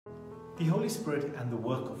The Holy Spirit and the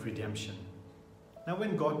work of redemption. Now,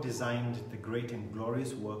 when God designed the great and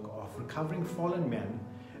glorious work of recovering fallen men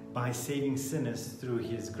by saving sinners through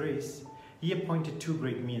His grace, He appointed two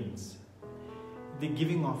great means: the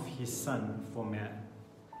giving of His Son for man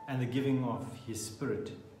and the giving of His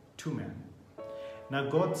Spirit to man. Now,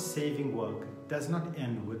 God's saving work does not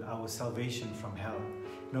end with our salvation from hell.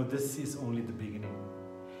 No, this is only the beginning.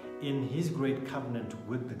 In His great covenant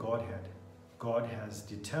with the Godhead, God has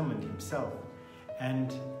determined Himself,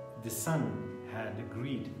 and the Son had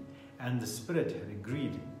agreed, and the Spirit had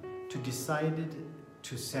agreed decided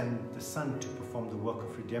to send the Son to perform the work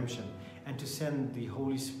of redemption and to send the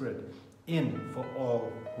Holy Spirit in for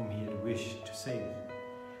all whom He had wished to save.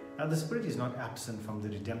 Now, the Spirit is not absent from the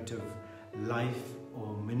redemptive life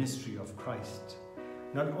or ministry of Christ.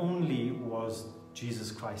 Not only was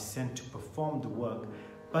Jesus Christ sent to perform the work,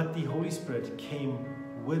 but the Holy Spirit came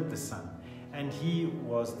with the Son, and He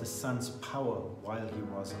was the Son's power while He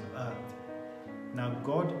was on earth. Now,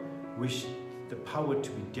 God wished the power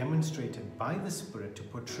to be demonstrated by the Spirit to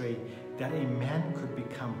portray that a man could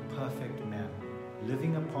become perfect man,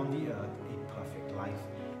 living upon the earth a perfect life,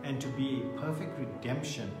 and to be a perfect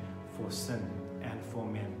redemption for sin and for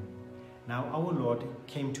men. Now, our Lord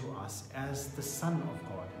came to us as the Son of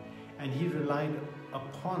God, and He relied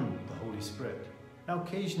upon the Holy Spirit. Now,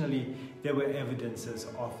 occasionally there were evidences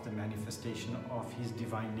of the manifestation of His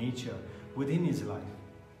divine nature within His life.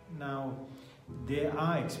 Now, there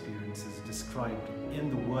are experiences described in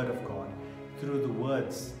the Word of God through the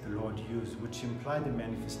words the Lord used, which imply the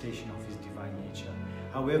manifestation of His divine nature.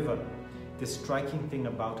 However, the striking thing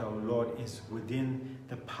about our Lord is within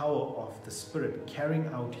the power of the Spirit carrying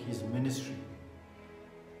out His ministry.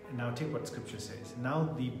 Now, take what Scripture says.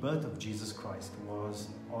 Now, the birth of Jesus Christ was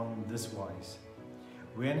on this wise.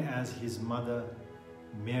 When as His mother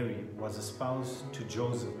Mary was espoused to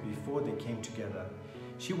Joseph before they came together,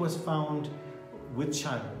 she was found with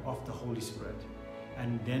child of the Holy Spirit.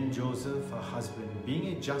 And then Joseph, her husband, being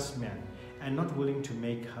a just man and not willing to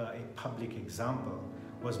make her a public example,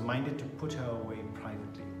 was minded to put her away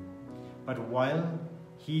privately. But while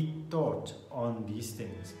he thought on these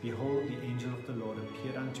things, behold, the angel of the Lord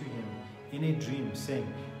appeared unto him in a dream,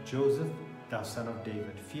 saying, Joseph, thou son of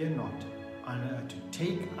David, fear not to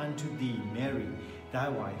take unto thee Mary thy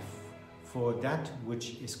wife, for that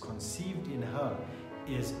which is conceived in her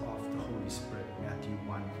is of the Holy Spirit. Matthew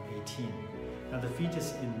 1:18. Now, the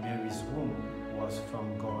fetus in Mary's womb was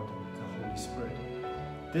from God, the Holy Spirit.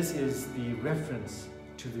 This is the reference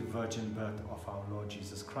to the virgin birth of our Lord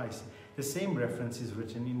Jesus Christ. The same reference is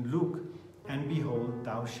written in Luke. And behold,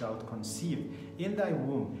 thou shalt conceive in thy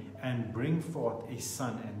womb and bring forth a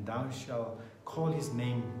son, and thou shalt call his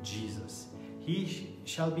name Jesus. He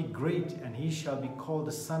shall be great, and he shall be called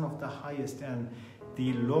the Son of the Highest, and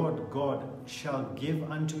the Lord God shall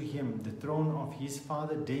give unto him the throne of his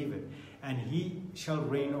father David, and he shall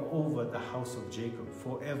reign over the house of Jacob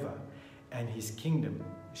forever, and his kingdom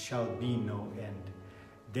shall be no end.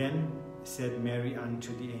 Then said Mary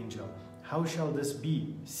unto the angel, How shall this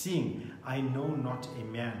be, seeing I know not a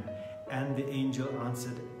man? And the angel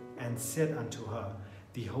answered and said unto her,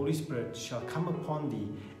 The Holy Spirit shall come upon thee,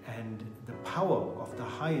 and the power of the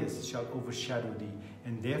Highest shall overshadow thee,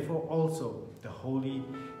 and therefore also the holy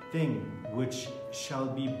thing which shall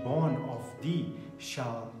be born of thee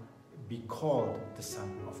shall be called the Son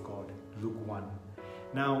of God. Luke 1.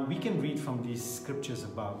 Now, we can read from these scriptures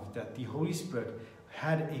above that the Holy Spirit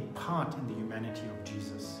had a part in the humanity of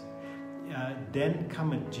Jesus. Then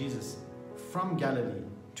cometh Jesus from Galilee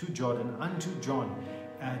to Jordan unto John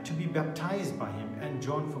to be baptized by him. And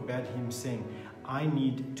John forbade him, saying, I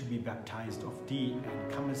need to be baptized of thee,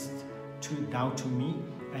 and comest thou to me?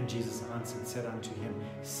 And Jesus answered, said unto him,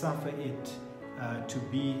 Suffer it to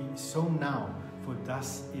be so now, for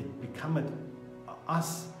thus it becometh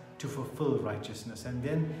us to fulfill righteousness. And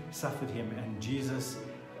then suffered him. And Jesus,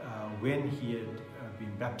 when he had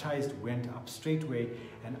been baptized, went up straightway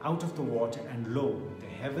and out of the water, and lo, the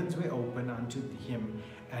heavens were open unto him,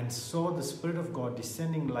 and saw the Spirit of God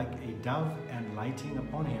descending like a dove and lighting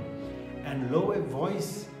upon him. And lo, a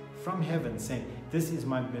voice from heaven saying, This is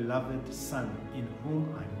my beloved Son, in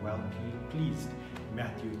whom I am well pleased.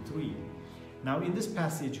 Matthew 3. Now, in this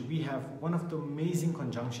passage, we have one of the amazing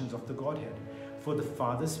conjunctions of the Godhead. For the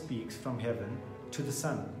Father speaks from heaven to the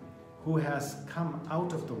Son, who has come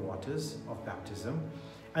out of the waters of baptism.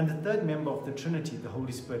 And the third member of the Trinity, the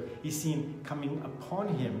Holy Spirit, is seen coming upon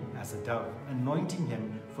him as a dove, anointing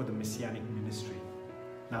him for the messianic ministry.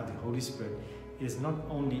 Now, the Holy Spirit is not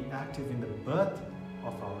only active in the birth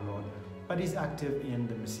of our Lord, but is active in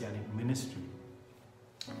the messianic ministry.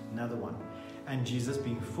 Another one. And Jesus,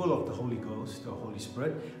 being full of the Holy Ghost, the Holy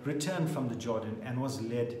Spirit, returned from the Jordan and was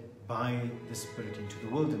led by the Spirit into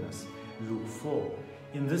the wilderness. Luke 4.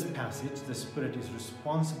 In this passage, the Spirit is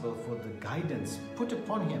responsible for the guidance put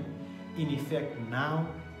upon him. In effect, now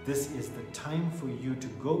this is the time for you to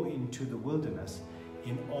go into the wilderness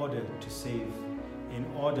in order to save, in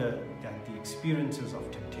order that the experiences of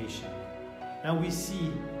temptation. Now we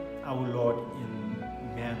see our Lord in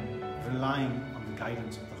man relying on the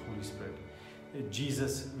guidance of the Holy Spirit.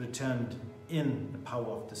 Jesus returned in the power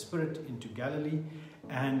of the Spirit into Galilee,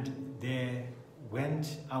 and there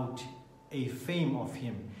went out a fame of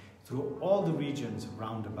him through all the regions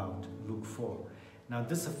round about. Luke 4. Now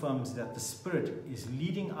this affirms that the Spirit is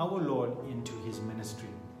leading our Lord into his ministry.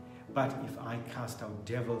 But if I cast out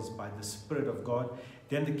devils by the Spirit of God,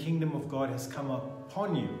 then the kingdom of God has come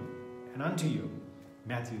upon you and unto you.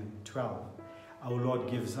 Matthew 12. Our Lord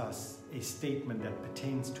gives us a statement that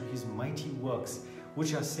pertains to his mighty works,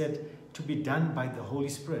 which are said to be done by the Holy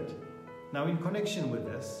Spirit. Now in connection with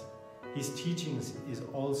this, his teachings is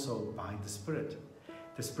also by the Spirit.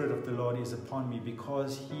 The Spirit of the Lord is upon me,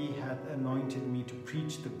 because he hath anointed me to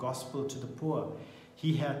preach the gospel to the poor.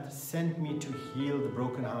 He hath sent me to heal the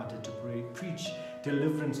brokenhearted, to preach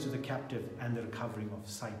deliverance to the captive, and the recovering of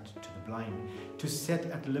sight to the blind, to set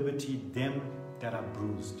at liberty them that are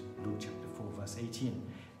bruised. Luke chapter 4 verse 18.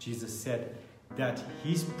 Jesus said that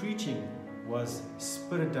his preaching was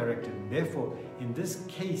Spirit directed. Therefore, in this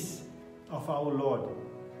case of our Lord,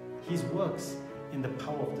 his works in the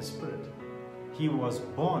power of the Spirit. He was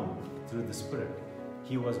born through the Spirit.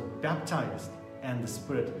 He was baptized and the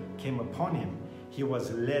Spirit came upon him. He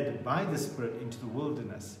was led by the Spirit into the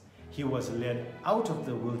wilderness. He was led out of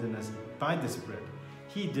the wilderness by the Spirit.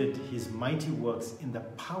 He did his mighty works in the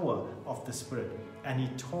power of the Spirit, and he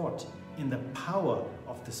taught in the power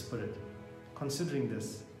of the Spirit. Considering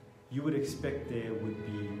this, you would expect there would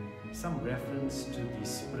be some reference to the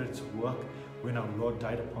Spirit's work when our Lord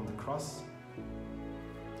died upon the cross.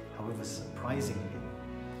 However, surprisingly,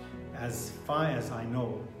 as far as I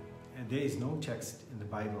know, there is no text in the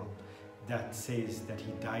Bible that says that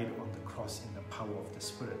he died on the cross in the power of the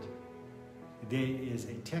Spirit. There is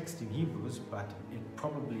a text in Hebrews, but it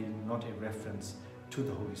probably is not a reference to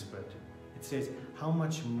the Holy Spirit. It says, how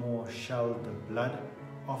much more shall the blood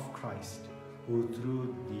of Christ, who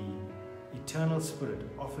through the eternal Spirit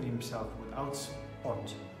offered himself without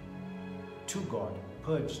spot to God,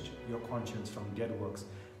 purged your conscience from dead works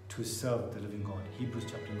to serve the living God. Hebrews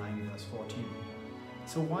chapter 9 verse 14.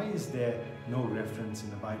 So why is there no reference in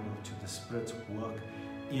the Bible to the Spirit's work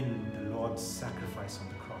in the Lord's sacrifice on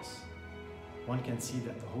the cross? One can see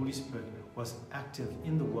that the Holy Spirit was active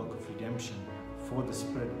in the work of redemption, for the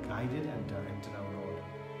Spirit guided and directed our Lord.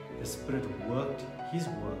 The Spirit worked his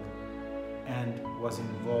work and was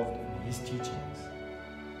involved in his teachings.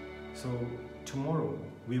 So tomorrow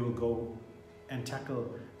we will go and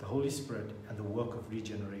tackle the Holy Spirit and the work of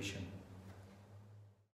regeneration.